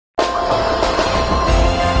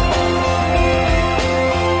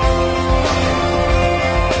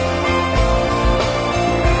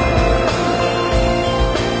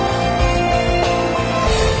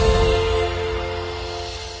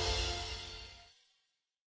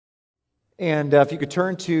And if you could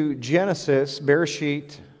turn to Genesis,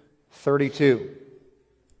 Bereshit 32.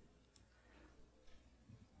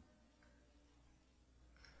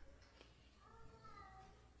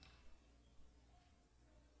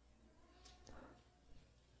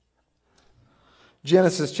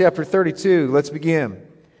 Genesis chapter 32, let's begin.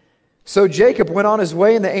 So Jacob went on his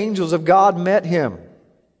way, and the angels of God met him.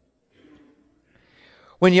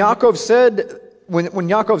 When Yaakov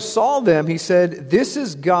saw them, he said, "This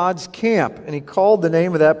is God's camp." And he called the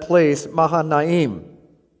name of that place Mahanaim,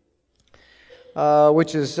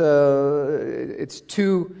 which is, it's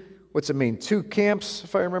two, what's it mean? 2 camps,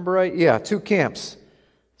 if I remember right? Yeah, 2 camps.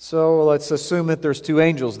 So let's assume that there's 2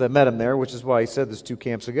 angels that met him there, which is why he said there's 2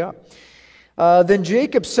 camps of God. Then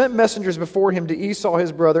Jacob sent messengers before him to Esau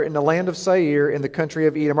his brother in the land of Seir in the country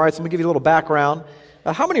of Edom. All right, so let me give you a little background.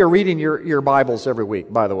 How many are reading your Bibles every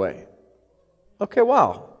week, by the way? Okay,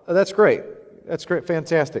 wow. That's great. That's great.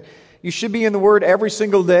 Fantastic. You should be in the Word every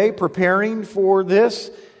single day preparing for this,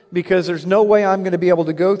 because there's no way I'm going to be able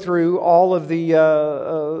to go through all of the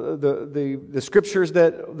scriptures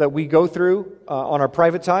that we go through on our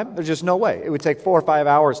private time. There's just no way. It would take 4 or 5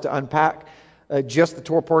 hours to unpack just the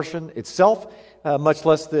Torah portion itself, much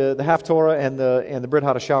less the Haftorah and the Brit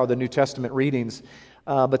Hadashah, the New Testament readings.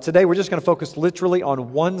 But today we're just going to focus literally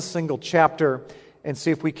on one single chapter and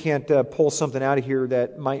see if we can't pull something out of here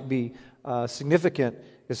that might be significant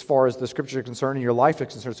as far as the Scripture is concerned and your life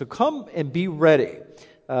is concerned. So come and be ready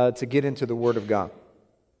to get into the Word of God.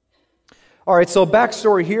 All right, so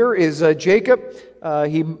backstory here is Jacob.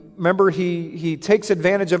 He takes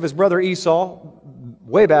advantage of his brother Esau,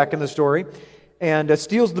 way back in the story, and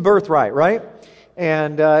steals the birthright, right?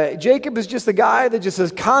 And Jacob is just a guy that just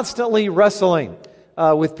is constantly wrestling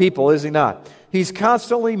with people, is he not? He's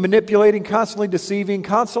constantly manipulating, constantly deceiving,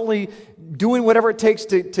 constantly doing whatever it takes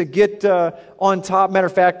to get on top. Matter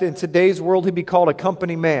of fact, in today's world, he'd be called a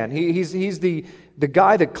company man. He's the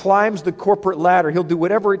guy that climbs the corporate ladder. He'll do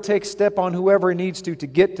whatever it takes, step on whoever he needs to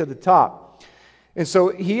get to the top. And so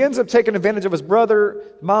he ends up taking advantage of his brother.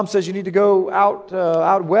 Mom says, "You need to go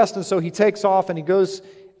out west." And so he takes off and he goes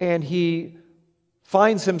and he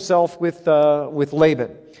finds himself with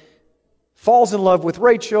Laban. Falls in love with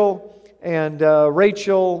Rachel, and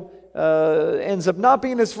Rachel ends up not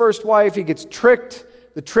being his first wife. He gets tricked.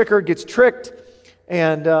 The tricker gets tricked,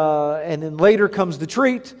 and then later comes the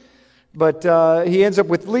treat. But he ends up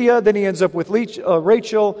with Leah, then he ends up with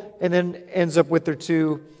Rachel, and then ends up with their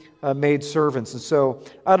 2 maid servants. And so,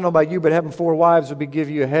 I don't know about you, but having 4 wives would give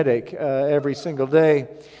you a headache every single day.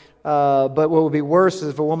 But what would be worse is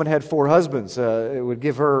if a woman had 4 husbands. It would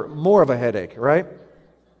give her more of a headache, right?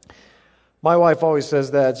 My wife always says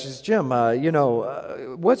that. She says, "Jim,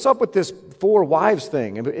 what's up with this 4 wives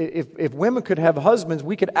thing? If women could have husbands,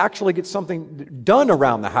 we could actually get something done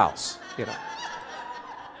around the house."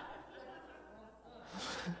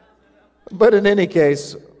 But in any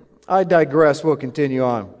case, I digress. We'll continue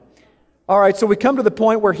on. All right, so we come to the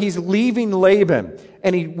point where he's leaving Laban.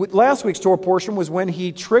 And last week's Torah portion was when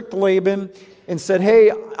he tricked Laban and said,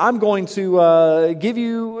 "Hey, I'm going to give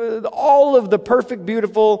you all of the perfect,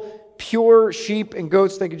 beautiful, pure sheep and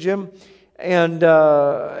goats." Thank you, Jim. And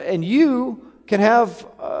you can have,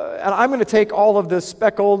 and I'm going to take all of the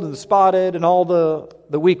speckled and the spotted and all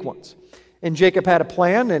the weak ones. And Jacob had a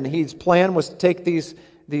plan, and his plan was to take these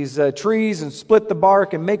trees and split the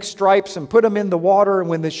bark and make stripes and put them in the water. And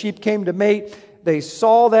when the sheep came to mate, they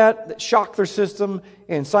saw that shocked their system,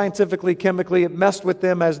 and scientifically, chemically, it messed with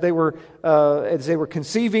them as they were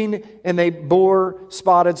conceiving, and they bore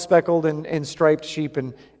spotted, speckled, and striped sheep,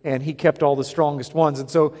 and he kept all the strongest ones. And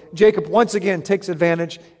so Jacob once again takes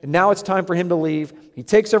advantage, and now it's time for him to leave. He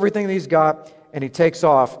takes everything that he's got, and he takes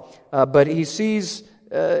off. But he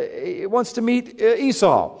wants to meet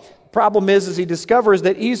Esau. Problem is he discovers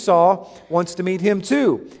that Esau wants to meet him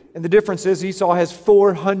too. And the difference is Esau has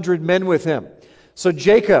 400 men with him. So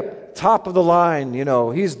Jacob, top of the line,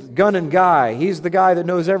 he's the gunning guy. He's the guy that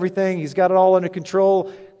knows everything. He's got it all under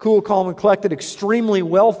control. Cool, calm, and collected. Extremely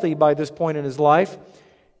wealthy by this point in his life.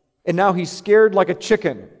 And now he's scared like a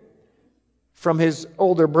chicken from his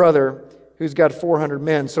older brother who's got 400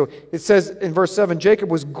 men. So it says in verse 7, Jacob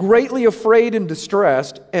was greatly afraid and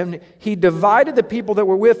distressed, and he divided the people that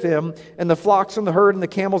were with him and the flocks and the herd and the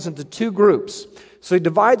camels into 2 groups. So he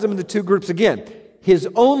divides them into 2 groups again. His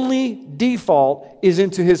only default is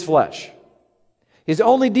into his flesh. His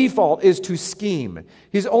only default is to scheme.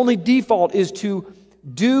 His only default is to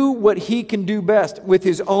do what he can do best with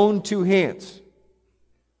his own 2 hands.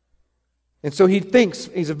 And so he thinks,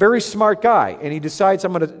 he's a very smart guy, and he decides,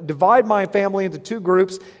 I'm going to divide my family into two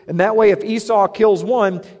groups, and that way if Esau kills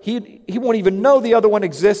one, he won't even know the other one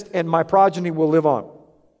exists, and my progeny will live on.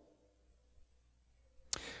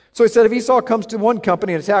 So he said, if Esau comes to one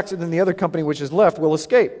company and attacks it, then the other company which is left will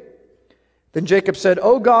escape. Then Jacob said,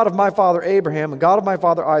 O God of my father Abraham, and God of my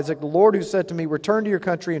father Isaac, the Lord who said to me, return to your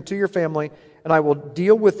country and to your family, and I will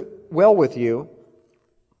deal well with you.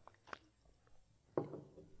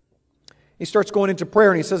 He starts going into prayer,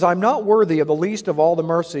 and he says, I'm not worthy of the least of all the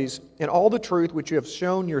mercies and all the truth which you have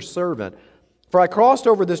shown your servant. For I crossed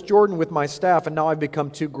over this Jordan with my staff, and now I've become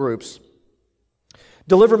two groups.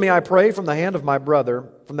 Deliver me, I pray, from the hand of my brother,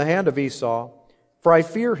 from the hand of Esau, for I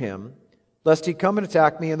fear him, lest he come and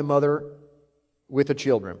attack me and the mother with the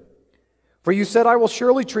children. For you said, I will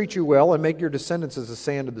surely treat you well, and make your descendants as the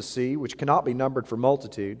sand of the sea, which cannot be numbered for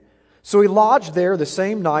multitude. So he lodged there the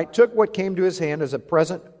same night, took what came to his hand as a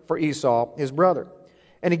present for Esau, his brother.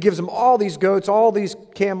 And he gives him all these goats, all these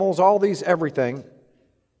camels, all these everything.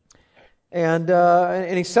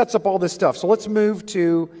 And he sets up all this stuff. So let's move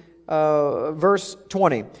to verse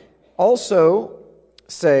 20. Also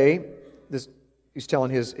say, this he's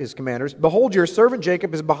telling his commanders, behold, your servant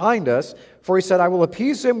Jacob is behind us, for he said, I will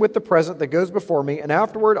appease him with the present that goes before me, and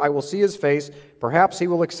afterward I will see his face. Perhaps he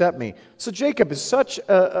will accept me. So Jacob is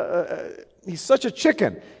he's such a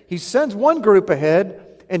chicken. He sends one group ahead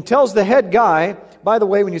and tells the head guy, by the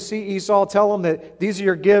way, when you see Esau, tell him that these are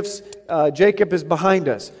your gifts, Jacob is behind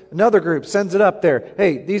us. Another group sends it up there.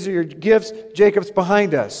 Hey, these are your gifts, Jacob's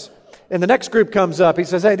behind us. And the next group comes up. He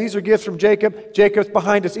says, hey, these are gifts from Jacob, Jacob's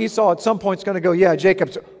behind us. Esau at some point is going to go, yeah,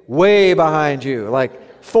 Jacob's way behind you,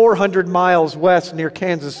 like 400 miles west near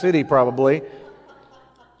Kansas City probably.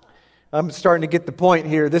 I'm starting to get the point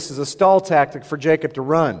here. This is a stall tactic for Jacob to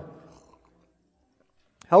run.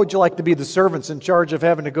 How would you like to be the servants in charge of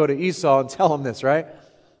having to go to Esau and tell him this, right?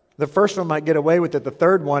 The first one might get away with it. The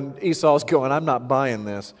third one, Esau's going, I'm not buying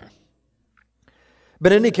this.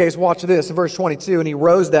 But in any case, watch this. In verse 22, and he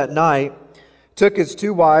rose that night, took his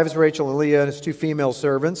two wives, Rachel and Leah, and his two female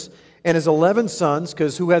servants, and his 11 sons,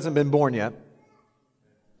 because who hasn't been born yet?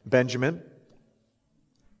 Benjamin.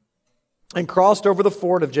 And crossed over the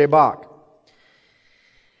ford of Jabbok.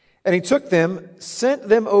 And he took them, sent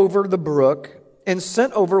them over the brook, and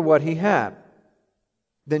sent over what he had.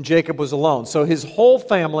 Then Jacob was alone. So his whole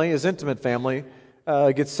family, his intimate family,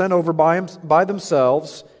 gets sent over by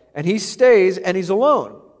themselves, and he stays, and he's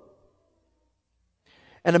alone.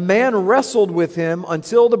 And a man wrestled with him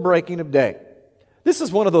until the breaking of day. This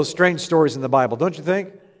is one of those strange stories in the Bible, don't you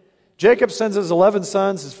think? Jacob sends his 11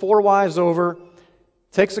 sons, his 4 wives over,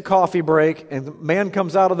 takes a coffee break, and the man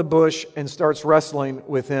comes out of the bush and starts wrestling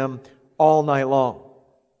with him all night long.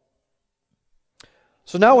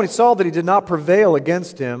 So now when he saw that he did not prevail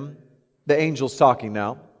against him, the angel's talking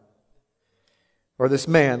now, or this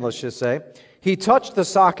man, let's just say, he touched the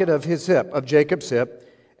socket of his hip, of Jacob's hip,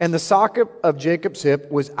 and the socket of Jacob's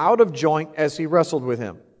hip was out of joint as he wrestled with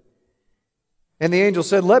him. And the angel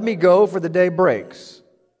said, let me go, for the day breaks.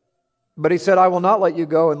 But he said, I will not let you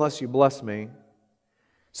go unless you bless me.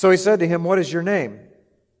 So he said to him, what is your name?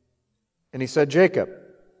 And he said, Jacob.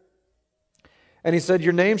 And he said,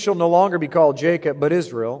 your name shall no longer be called Jacob, but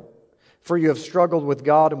Israel, for you have struggled with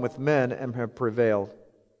God and with men and have prevailed.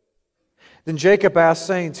 Then Jacob asked,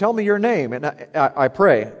 saying, tell me your name. And I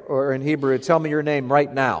pray, or in Hebrew, tell me your name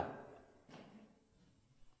right now.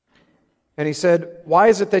 And he said, why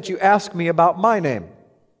is it that you ask me about my name?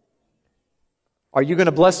 Are you going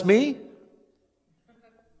to bless me?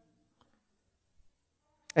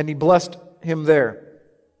 And he blessed him there.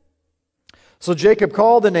 So Jacob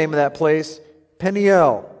called the name of that place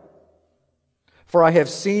Peniel, for I have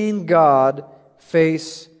seen God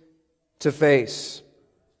face to face.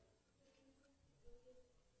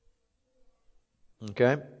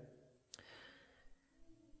 Okay?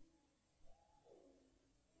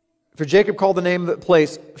 For Jacob called the name of the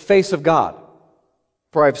place Face of God,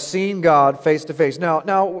 for I've seen God face to face.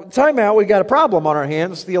 Now, time out, we got a problem on our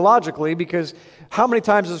hands theologically, because how many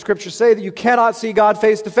times does the Scripture say that you cannot see God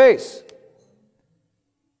face to face?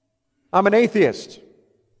 I'm an atheist.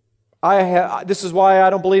 This is why I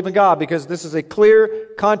don't believe in God, because this is a clear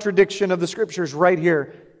contradiction of the Scriptures right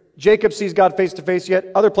here. Jacob sees God face to face, yet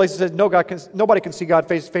other places says nobody can see God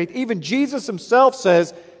face to face. Even Jesus himself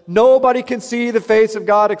says nobody can see the face of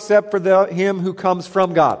God except for him who comes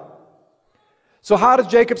from God. So how does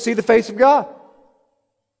Jacob see the face of God?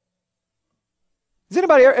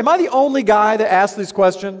 Am I the only guy that asks this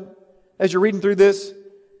question as you're reading through this?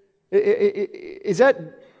 Is that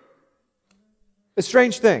a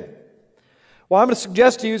strange thing? Well, I'm going to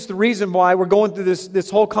suggest to you it's the reason why we're going through this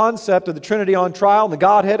whole concept of the Trinity on trial and the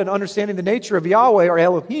Godhead and understanding the nature of Yahweh or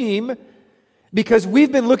Elohim, because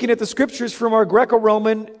we've been looking at the Scriptures from our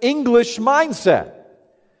Greco-Roman English mindset.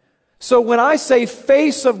 So when I say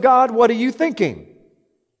face of God, what are you thinking?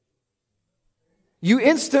 You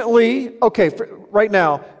instantly, right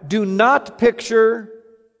now, do not picture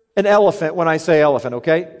an elephant when I say elephant,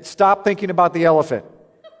 okay? Stop thinking about the elephant.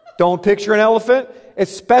 Don't picture an elephant.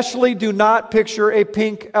 Especially do not picture a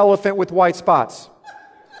pink elephant with white spots.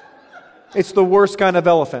 It's the worst kind of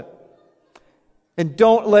elephant. And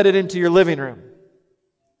don't let it into your living room.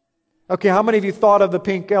 Okay, how many of you thought of the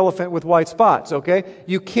pink elephant with white spots, okay?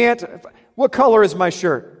 You can't... What color is my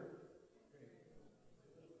shirt?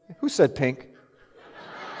 Who said pink?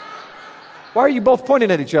 Why are you both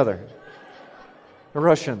pointing at each other? The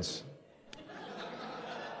Russians.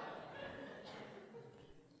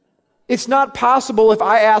 It's not possible if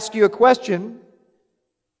I ask you a question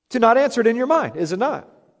to not answer it in your mind, is it not?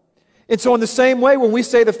 And so in the same way, when we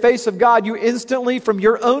say the face of God, you instantly, from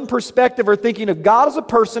your own perspective, are thinking of God as a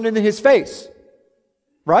person and His face.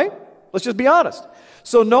 Right? Let's just be honest.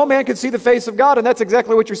 So no man can see the face of God, and that's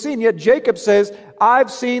exactly what you're seeing. Yet Jacob says,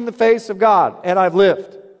 I've seen the face of God, and I've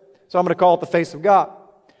lived. So I'm going to call it the face of God.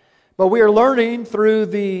 But we are learning through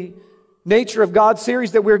the Nature of God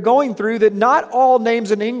series that we're going through that not all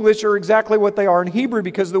names in English are exactly what they are in Hebrew,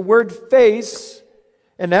 because the word face,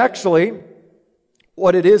 and actually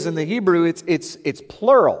what it is in the Hebrew, it's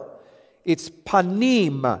plural. It's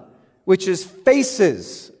panim, which is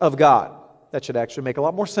faces of God. That should actually make a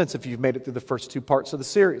lot more sense if you've made it through the first two parts of the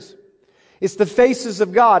series. It's the faces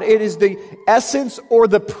of God. It is the essence or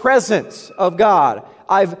the presence of God.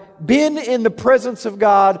 I've been in the presence of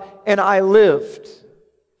God and I lived.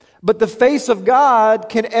 But the face of God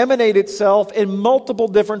can emanate itself in multiple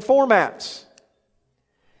different formats.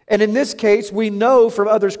 And in this case, we know from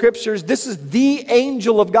other scriptures, this is the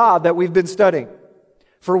angel of God that we've been studying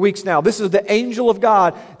for weeks now. This is the angel of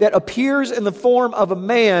God that appears in the form of a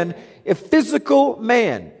man, a physical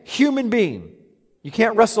man, human being. You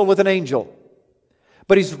can't wrestle with an angel.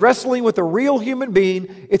 But he's wrestling with a real human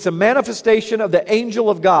being. It's a manifestation of the angel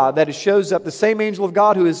of God that shows up, the same angel of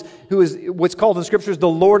God who is what's called in Scriptures the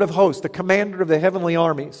Lord of hosts, the commander of the heavenly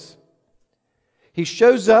armies. He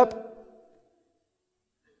shows up,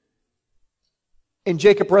 and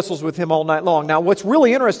Jacob wrestles with him all night long. Now, what's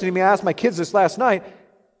really interesting to me, I asked my kids this last night,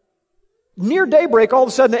 near daybreak, all of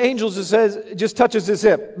a sudden the angel just touches his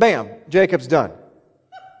hip. Bam, Jacob's done.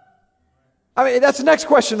 I mean, that's the next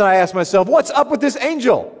question that I ask myself. What's up with this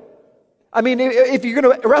angel? I mean, if you're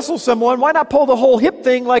going to wrestle someone, why not pull the whole hip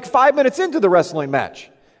thing like 5 minutes into the wrestling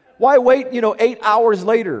match? Why wait, 8 hours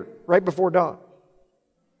later, right before dawn?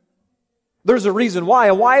 There's a reason why.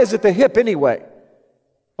 And why is it the hip anyway?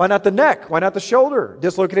 Why not the neck? Why not the shoulder?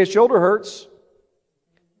 Dislocated shoulder hurts.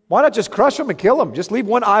 Why not just crush him and kill him? Just leave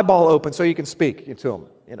one eyeball open so you can speak to him,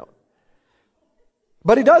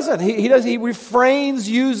 But he doesn't. He refrains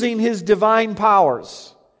using his divine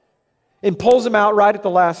powers and pulls him out right at the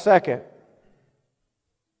last second.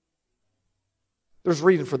 There's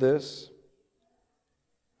reason for this.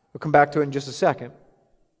 We'll come back to it in just a second.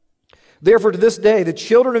 Therefore, to this day, the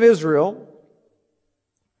children of Israel,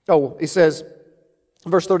 he says, in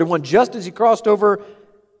verse 31, just as he crossed over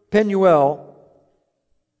Penuel,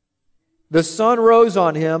 the sun rose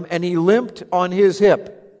on him and he limped on his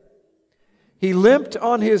hip. He limped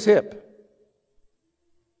on his hip.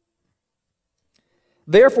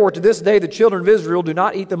 Therefore, to this day, the children of Israel do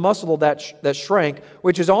not eat the muscle that shrank,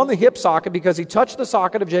 which is on the hip socket, because he touched the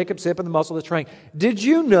socket of Jacob's hip and the muscle that shrank. Did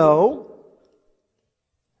you know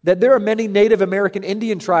that there are many Native American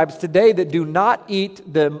Indian tribes today that do not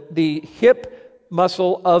eat the hip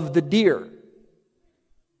muscle of the deer?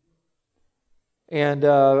 And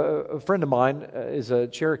a friend of mine is a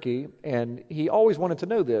Cherokee, and he always wanted to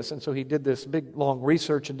know this. And so he did this big, long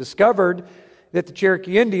research and discovered that the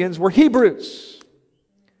Cherokee Indians were Hebrews.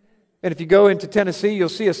 And if you go into Tennessee, you'll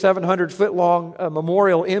see a 700-foot-long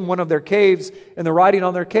memorial in one of their caves, and the writing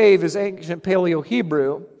on their cave is ancient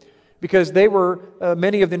Paleo-Hebrew, because they were,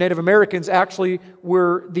 many of the Native Americans actually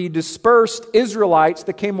were the dispersed Israelites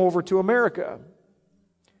that came over to America.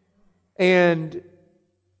 And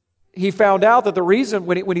he found out that the reason,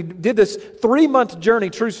 when he did this 3-month journey,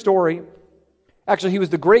 true story, actually he was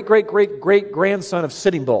the great-great-great-grandson of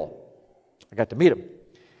Sitting Bull. I got to meet him.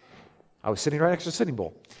 I was sitting right next to Sitting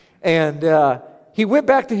Bull. And he went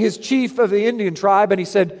back to his chief of the Indian tribe and he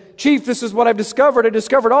said, "Chief, this is what I've discovered. I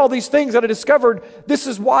discovered all these things that I discovered. This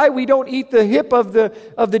is why we don't eat the hip of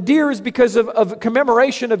the deer, is because of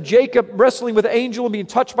commemoration of Jacob wrestling with the angel and being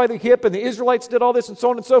touched by the hip, and the Israelites did all this and so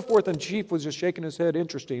on and so forth." And the chief was just shaking his head,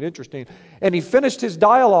 interesting. And he finished his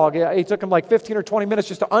dialogue. It took him like 15 or 20 minutes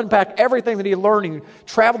just to unpack everything that he had learned. He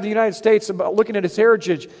traveled to the United States about looking at his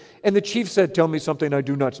heritage. And the chief said, "Tell me something I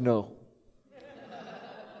do not know."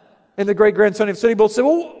 And the great-grandson of Sitting Bull said,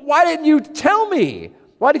 "Well, why didn't you tell me?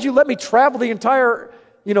 Why did you let me travel the entire,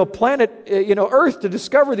 planet, Earth to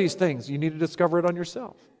discover these things?" You need to discover it on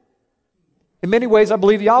yourself. In many ways, I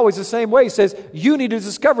believe Yahweh's the same way. He says, you need to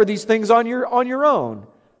discover these things on your own.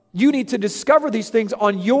 You need to discover these things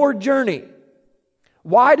on your journey.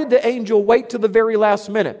 Why did the angel wait till the very last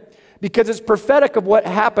minute? Because it's prophetic of what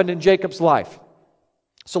happened in Jacob's life.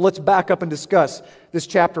 So let's back up and discuss this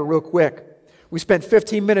chapter real quick. We spent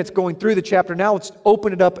 15 minutes going through the chapter. Now let's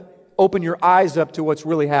open your eyes up to what's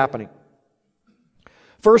really happening.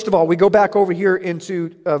 First of all, we go back over here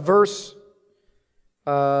into verse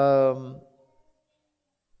 7.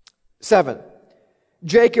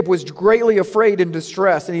 Jacob was greatly afraid and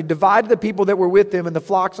distressed, and he divided the people that were with him and the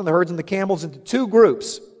flocks and the herds and the camels into two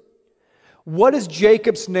groups. What is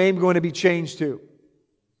Jacob's name going to be changed to?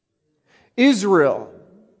 Israel.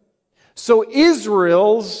 So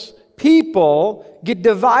Israel's people get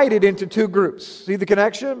divided into two groups. See the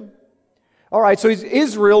connection? All right, so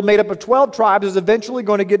Israel, made up of 12 tribes, is eventually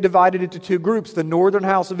going to get divided into two groups, the northern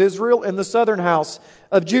house of Israel and the southern house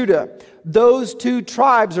of Judah. Those two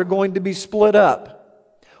tribes are going to be split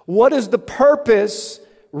up. What is the purpose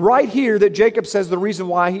right here that Jacob says the reason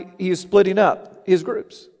why he is splitting up his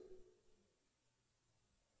groups?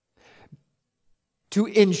 To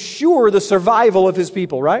ensure the survival of his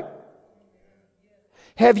people, right?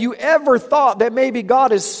 Have you ever thought that maybe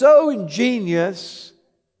God is so ingenious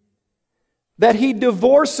that He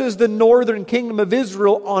divorces the northern kingdom of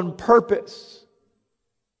Israel on purpose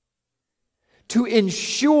to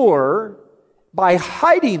ensure, by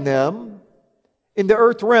hiding them in the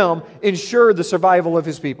earth realm, ensure the survival of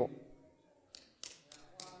His people?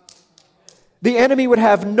 The enemy would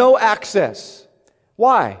have no access.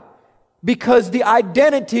 Why? Because the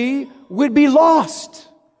identity would be lost.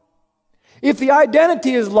 If the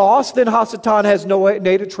identity is lost, then Hasatan has no way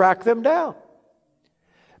to track them down.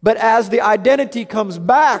 But as the identity comes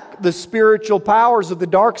back, the spiritual powers of the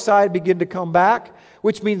dark side begin to come back,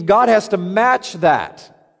 which means God has to match that.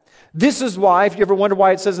 This is why, if you ever wonder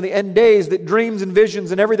why it says in the end days that dreams and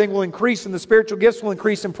visions and everything will increase, and the spiritual gifts will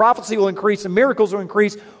increase, and prophecy will increase, and miracles will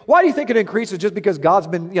increase. Why do you think it increases? Just because God's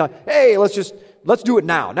been, hey, let's do it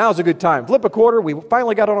now. Now's a good time. Flip a quarter. We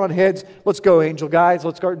finally got it on heads. Let's go, angel guys.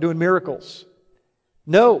 Let's start doing miracles.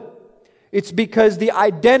 No. It's because the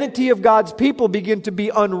identity of God's people begin to be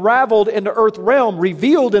unraveled in the earth realm,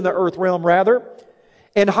 revealed in the earth realm, rather.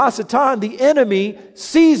 And Hasatan, the enemy,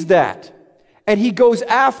 sees that. And he goes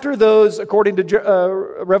after those, according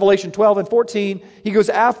to Revelation 12 and 14, he goes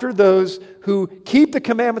after those who keep the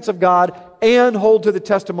commandments of God and hold to the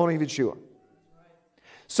testimony of Yeshua.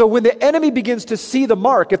 So when the enemy begins to see the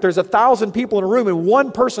mark, if there's 1,000 people in a room and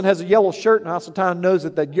one person has a yellow shirt, and Hasatan knows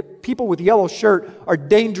that the people with yellow shirt are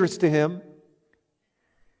dangerous to him,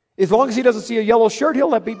 as long as he doesn't see a yellow shirt, he'll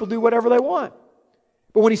let people do whatever they want.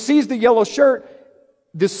 But when he sees the yellow shirt,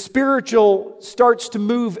 the spiritual starts to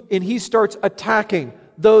move and he starts attacking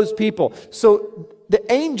those people. So the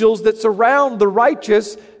angels that surround the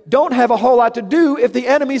righteous don't have a whole lot to do if the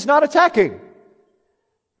enemy's not attacking.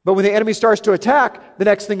 But when the enemy starts to attack, the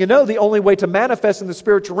next thing you know, the only way to manifest in the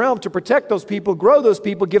spiritual realm, to protect those people, grow those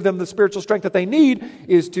people, give them the spiritual strength that they need,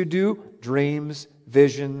 is to do dreams,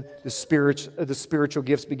 vision. The spiritual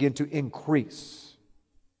gifts begin to increase.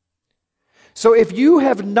 So if you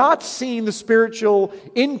have not seen the spiritual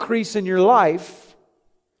increase in your life,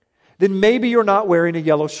 then maybe you're not wearing a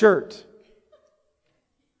yellow shirt.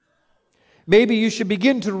 Maybe you should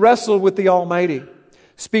begin to wrestle with the Almighty.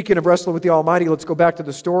 Speaking of wrestling with the Almighty, let's go back to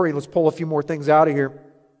the story. Let's pull a few more things out of here.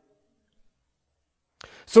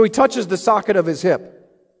 So he touches the socket of his hip.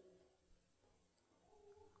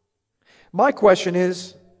 My question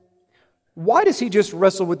is, why does he just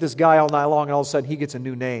wrestle with this guy all night long and all of a sudden he gets a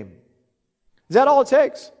new name? Is that all it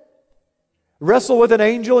takes? Wrestle with an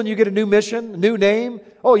angel and you get a new mission, a new name?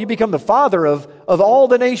 Oh, you become the father of all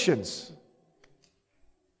the nations.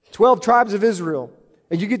 12 tribes of Israel.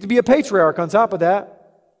 And you get to be a patriarch on top of that.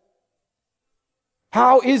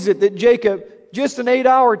 How is it that Jacob, just an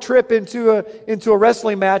 8-hour trip into a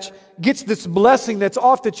wrestling match, gets this blessing that's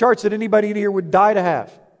off the charts that anybody in here would die to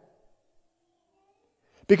have?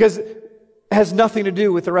 Because it has nothing to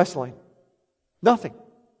do with the wrestling. Nothing.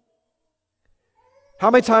 How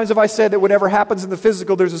many times have I said that whatever happens in the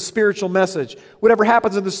physical, there's a spiritual message? Whatever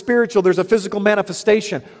happens in the spiritual, there's a physical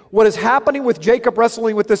manifestation. What is happening with Jacob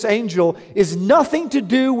wrestling with this angel is nothing to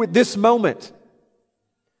do with this moment.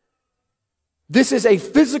 This is a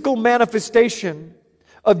physical manifestation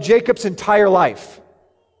of Jacob's entire life.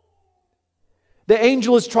 The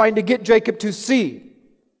angel is trying to get Jacob to see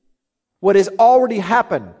what has already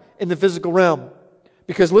happened in the physical realm.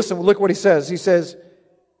 Because listen, look what he says. He says,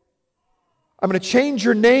 I'm going to change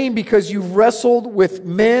your name because you've wrestled with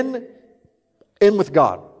men and with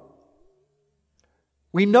God.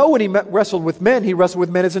 We know when he wrestled with men, he wrestled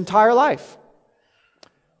with men his entire life.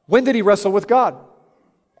 When did he wrestle with God?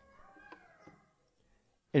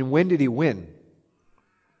 And when did he win?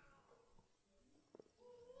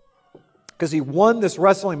 Because he won this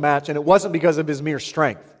wrestling match, and it wasn't because of his mere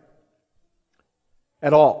strength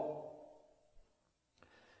at all.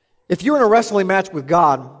 If you're in a wrestling match with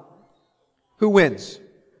God, who wins?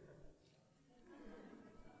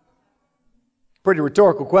 Pretty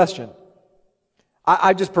rhetorical question.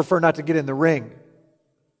 I just prefer not to get in the ring.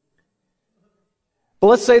 But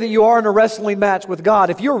let's say that you are in a wrestling match with God.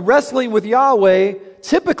 If you're wrestling with Yahweh,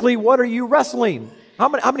 typically what are you wrestling? How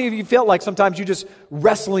many of you felt like sometimes you're just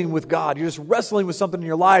wrestling with God? You're just wrestling with something in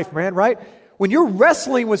your life, man, right? When you're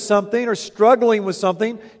wrestling with something or struggling with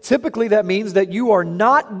something, typically that means that you are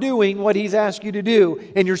not doing what He's asked you to do,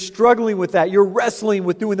 and you're struggling with that. You're wrestling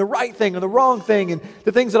with doing the right thing or the wrong thing, and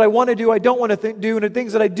the things that I want to do, I don't want to do, and the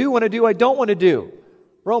things that I do want to do, I don't want to do.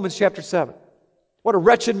 Romans chapter 7. What a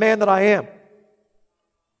wretched man that I am.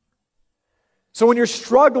 So when you're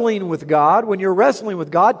struggling with God, when you're wrestling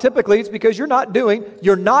with God, typically it's because you're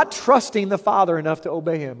not trusting the Father enough to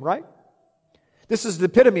obey Him, right? This is the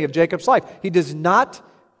epitome of Jacob's life. He does not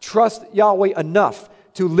trust Yahweh enough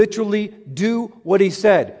to literally do what He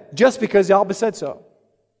said, just because Yahweh said so.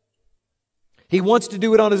 He wants to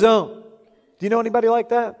do it on his own. Do you know anybody like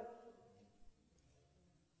that?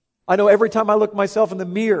 I know every time I look myself in the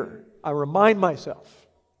mirror, I remind myself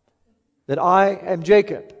that I am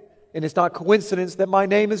Jacob. And it's not coincidence that my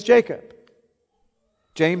name is Jacob.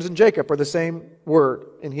 James and Jacob are the same word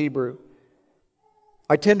in Hebrew.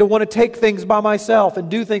 I tend to want to take things by myself and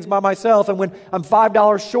do things by myself. And when I'm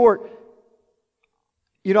 $5 short,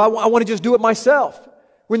 I want to just do it myself.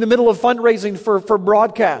 We're in the middle of fundraising for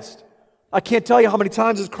broadcast. I can't tell you how many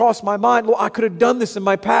times it's crossed my mind. Well, I could have done this in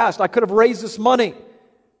my past. I could have raised this money.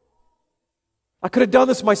 I could have done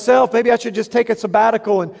this myself. Maybe I should just take a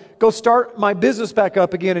sabbatical and go start my business back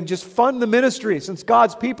up again and just fund the ministry since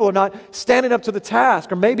God's people are not standing up to the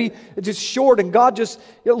task. Or maybe it's just short and God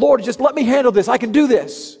Lord, just let me handle this. I can do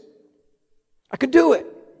this. I can do it.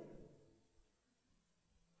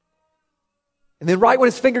 And then right when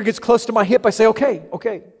His finger gets close to my hip, I say, okay.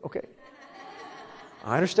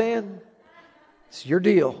 I understand. It's your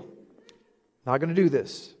deal. I'm not going to do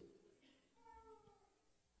this.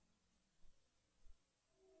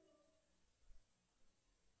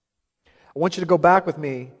 I want you to go back with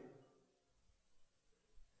me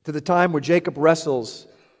to the time where Jacob wrestles.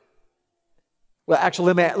 Well,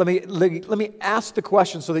 actually, let me ask the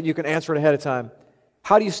question so that you can answer it ahead of time.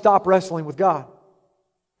 How do you stop wrestling with God?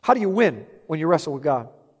 How do you win when you wrestle with God?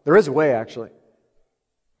 There is a way, actually.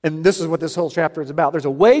 And this is what this whole chapter is about. There's a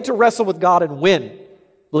way to wrestle with God and win.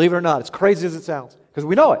 Believe it or not, it's crazy as it sounds. Because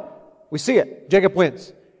we know it. We see it. Jacob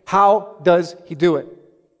wins. How does he do it?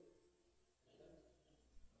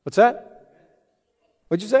 What's that?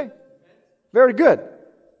 What'd you say? Very good.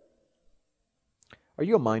 Are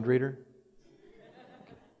you a mind reader?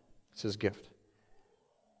 It's his gift.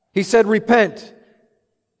 He said, repent.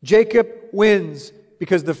 Jacob wins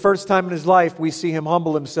because the first time in his life we see him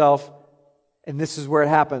humble himself, and this is where it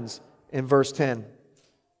happens in verse 10.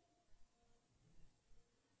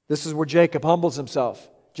 This is where Jacob humbles himself.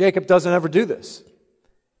 Jacob doesn't ever do this.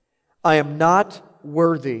 I am not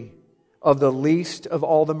worthy of the least of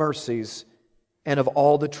all the mercies and of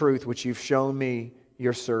all the truth which you've shown me,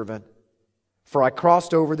 your servant. For I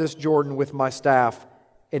crossed over this Jordan with my staff,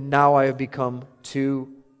 and now I have become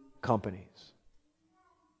two companies.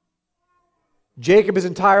 Jacob, his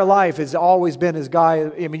entire life, has always been his guy.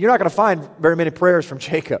 I mean, you're not going to find very many prayers from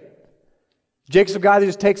Jacob. Jacob's a guy that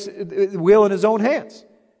just takes the wheel in his own hands.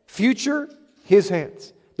 Future, his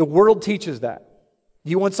hands. The world teaches that.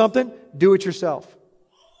 You want something? Do it yourself.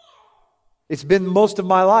 It's been most of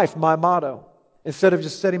my life, my motto. Instead of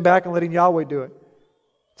just sitting back and letting Yahweh do it.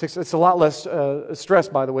 It's a lot less stress,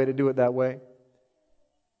 by the way, to do it that way.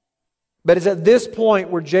 But it's at this point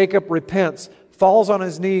where Jacob repents, falls on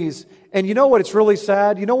his knees. And you know what? It's really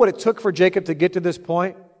sad. You know what it took for Jacob to get to this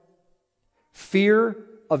point? Fear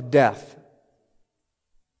of death.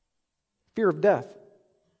 Fear of death.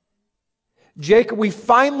 Jacob, we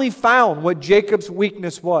finally found what Jacob's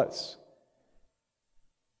weakness was.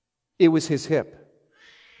 It was his hip.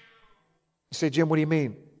 You say, Jim, what do you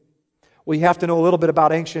mean? Well, you have to know a little bit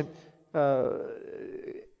about ancient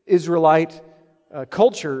Israelite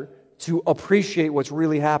culture to appreciate what's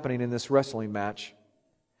really happening in this wrestling match.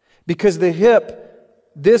 Because the hip,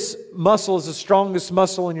 this muscle is the strongest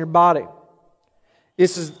muscle in your body.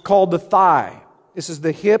 This is called the thigh. This is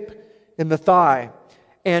the hip and the thigh.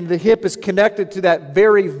 And the hip is connected to that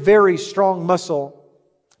very, very strong muscle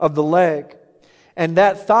of the leg. And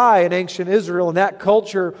that thigh in ancient Israel, in that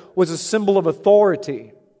culture, was a symbol of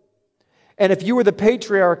authority. And if you were the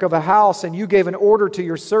patriarch of a house and you gave an order to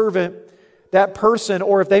your servant, that person,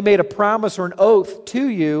 or if they made a promise or an oath to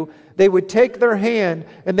you, they would take their hand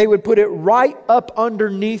and they would put it right up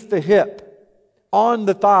underneath the hip, on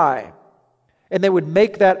the thigh. And they would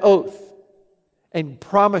make that oath and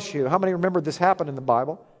promise you. How many remember this happened in the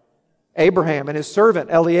Bible? Abraham and his servant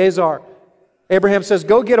Eliezer. Abraham says,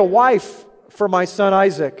 go get a wife for my son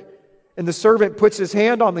Isaac. And the servant puts his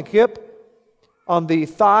hand on the hip, on the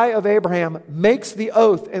thigh of Abraham, makes the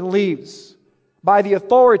oath and leaves by the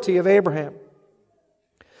authority of Abraham.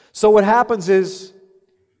 So what happens is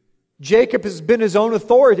Jacob has been his own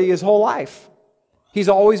authority his whole life. He's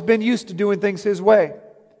always been used to doing things his way.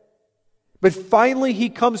 But finally he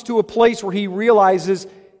comes to a place where he realizes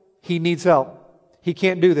he needs help. He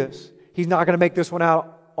can't do this. He's not going to make this one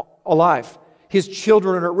out alive. His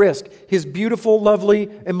children are at risk. His beautiful, lovely,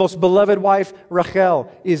 and most beloved wife,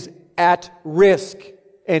 Rachel, is at risk.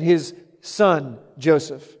 And his son,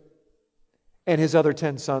 Joseph. And his other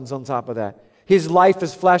 10 sons on top of that. His life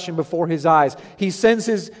is flashing before his eyes. He sends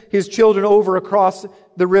his children over across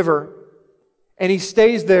the river. And he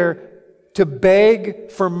stays there to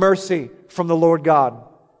beg for mercy from the Lord God.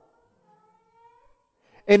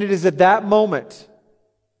 And it is at that moment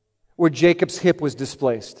where Jacob's hip was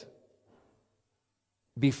displaced.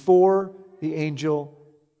 Before the angel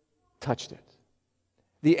touched it.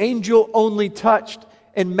 The angel only touched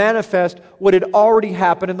and manifest what had already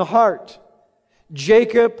happened in the heart.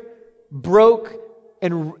 Jacob broke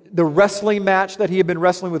in the wrestling match that he had been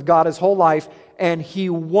wrestling with God his whole life, and he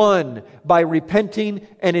won by repenting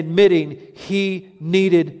and admitting he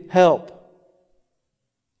needed help.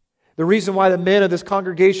 The reason why the men of this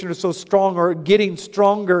congregation are so strong or getting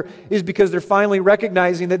stronger is because they're finally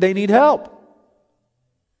recognizing that they need help.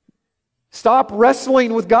 Stop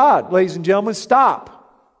wrestling with God, ladies and gentlemen. Stop.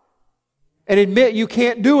 And admit you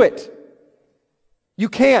can't do it. You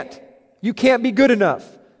can't. You can't be good enough.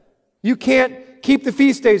 You can't keep the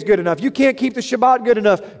feast days good enough. You can't keep the Shabbat good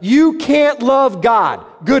enough. You can't love God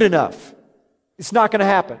good enough. It's not going to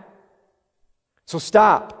happen. So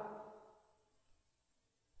stop.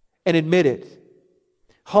 And admit it.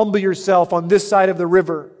 Humble yourself on this side of the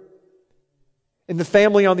river. And the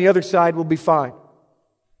family on the other side will be fine.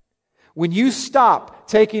 When you stop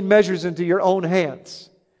taking measures into your own hands,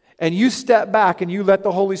 and you step back and you let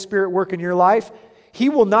the Holy Spirit work in your life, He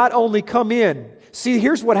will not only come in. See,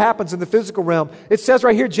 here's what happens in the physical realm. It says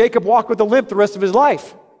right here, Jacob walked with a limp the rest of his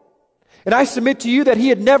life. And I submit to you that he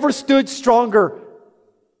had never stood stronger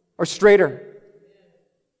or straighter.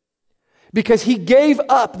 Because he gave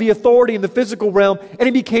up the authority in the physical realm and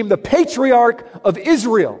he became the patriarch of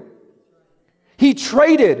Israel. He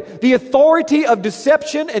traded the authority of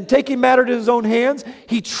deception and taking matters in his own hands.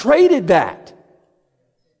 He traded that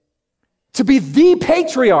to be the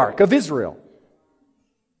patriarch of Israel.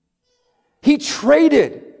 He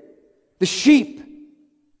traded the sheep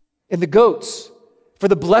and the goats for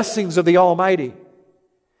the blessings of the Almighty.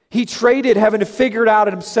 He traded having to figure it out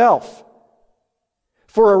himself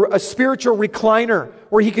for a spiritual recliner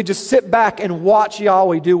where he could just sit back and watch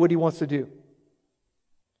Yahweh do what He wants to do.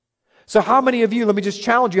 So how many of you, let me just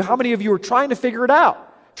challenge you, how many of you are trying to figure it out?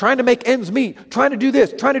 Trying to make ends meet, trying to do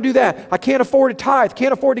this, trying to do that. I can't afford to tithe,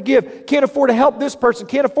 can't afford to give, can't afford to help this person,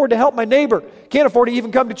 can't afford to help my neighbor, can't afford to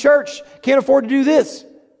even come to church, can't afford to do this.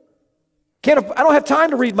 I don't have time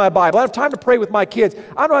to read my Bible. I don't have time to pray with my kids.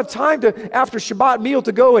 I don't have time to, after Shabbat meal,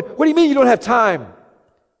 to go and, what do you mean you don't have time?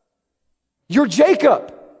 You're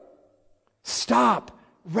Jacob. Stop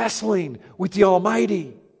wrestling with the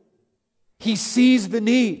Almighty. He sees the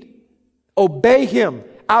need. Obey Him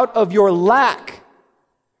out of your lack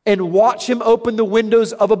and watch Him open the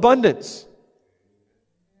windows of abundance.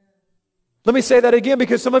 Let me say that again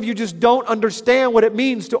because some of you just don't understand what it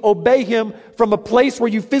means to obey Him from a place where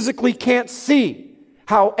you physically can't see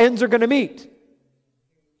how ends are going to meet.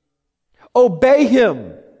 Obey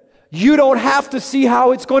Him. You don't have to see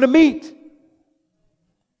how it's going to meet.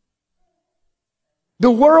 The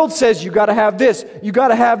world says you got to have this, you got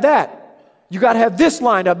to have that. You got to have this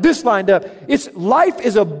lined up, this lined up. Life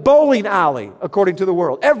is a bowling alley, according to the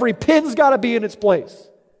world. Every pin's got to be in its place.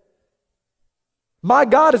 My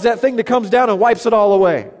God is that thing that comes down and wipes it all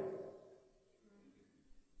away.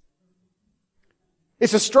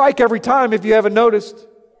 It's a strike every time, if you haven't noticed.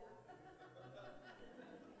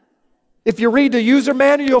 If you read the user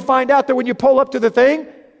manual, you'll find out that when you pull up to the thing,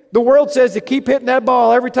 the world says to keep hitting that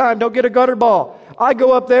ball every time. Don't get a gutter ball. I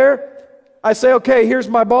go up there. I say, okay, here's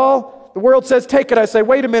my ball. The world says, take it. I say,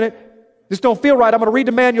 wait a minute. This don't feel right. I'm going to read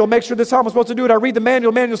the manual, make sure this is how I'm supposed to do it. I read the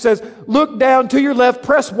manual. The manual says, look down to your left,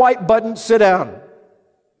 press white button, sit down.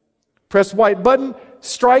 Press white button,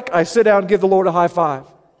 strike. I sit down, give the Lord a high five.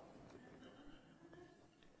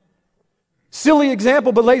 Silly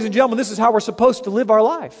example, but ladies and gentlemen, this is how we're supposed to live our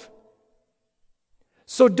life.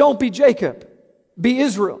 So don't be Jacob. Be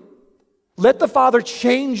Israel. Let the Father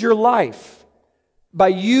change your life by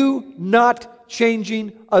you not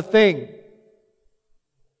changing a thing.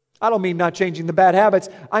 I don't mean not changing the bad habits.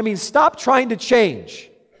 I mean stop trying to change.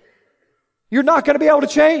 You're not going to be able to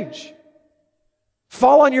change.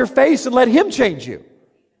 Fall on your face and let Him change you.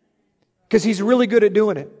 Because He's really good at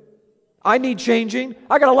doing it. I need changing.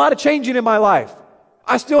 I got a lot of changing in my life.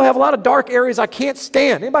 I still have a lot of dark areas I can't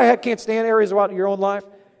stand. Anybody can't stand areas about your own life?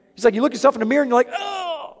 It's like you look yourself in the mirror and you're like,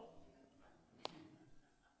 oh.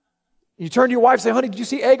 You turn to your wife and say, honey, did you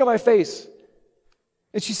see egg on my face?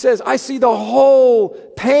 And she says, I see the whole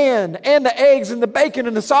pan and the eggs and the bacon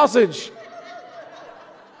and the sausage.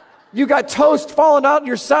 You got toast falling out in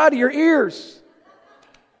your side of your ears.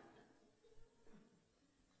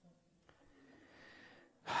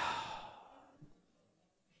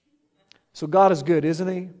 So God is good, isn't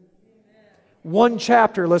He? One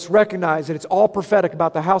chapter, let's recognize that it's all prophetic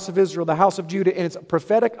about the house of Israel, the house of Judah, and it's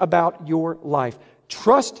prophetic about your life.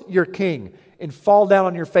 Trust your King and fall down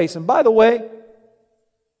on your face. And by the way,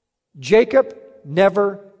 Jacob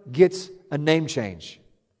never gets a name change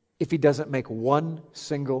if he doesn't make one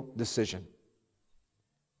single decision.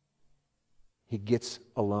 He gets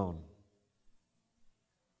alone.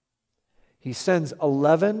 He sends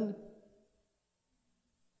 11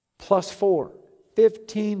 plus 4,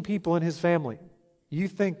 15 people in his family. You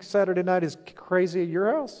think Saturday night is crazy at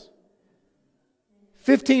your house?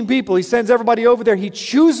 15 people. He sends everybody over there. He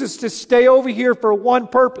chooses to stay over here for one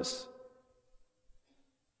purpose.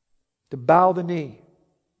 To bow the knee.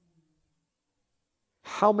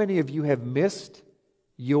 How many of you have missed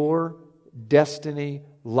your destiny,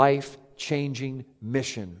 life-changing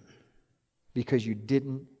mission because you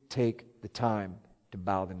didn't take the time to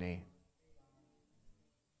bow the knee?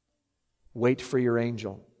 Wait for your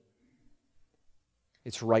angel.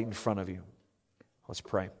 It's right in front of you. Let's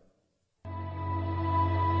pray.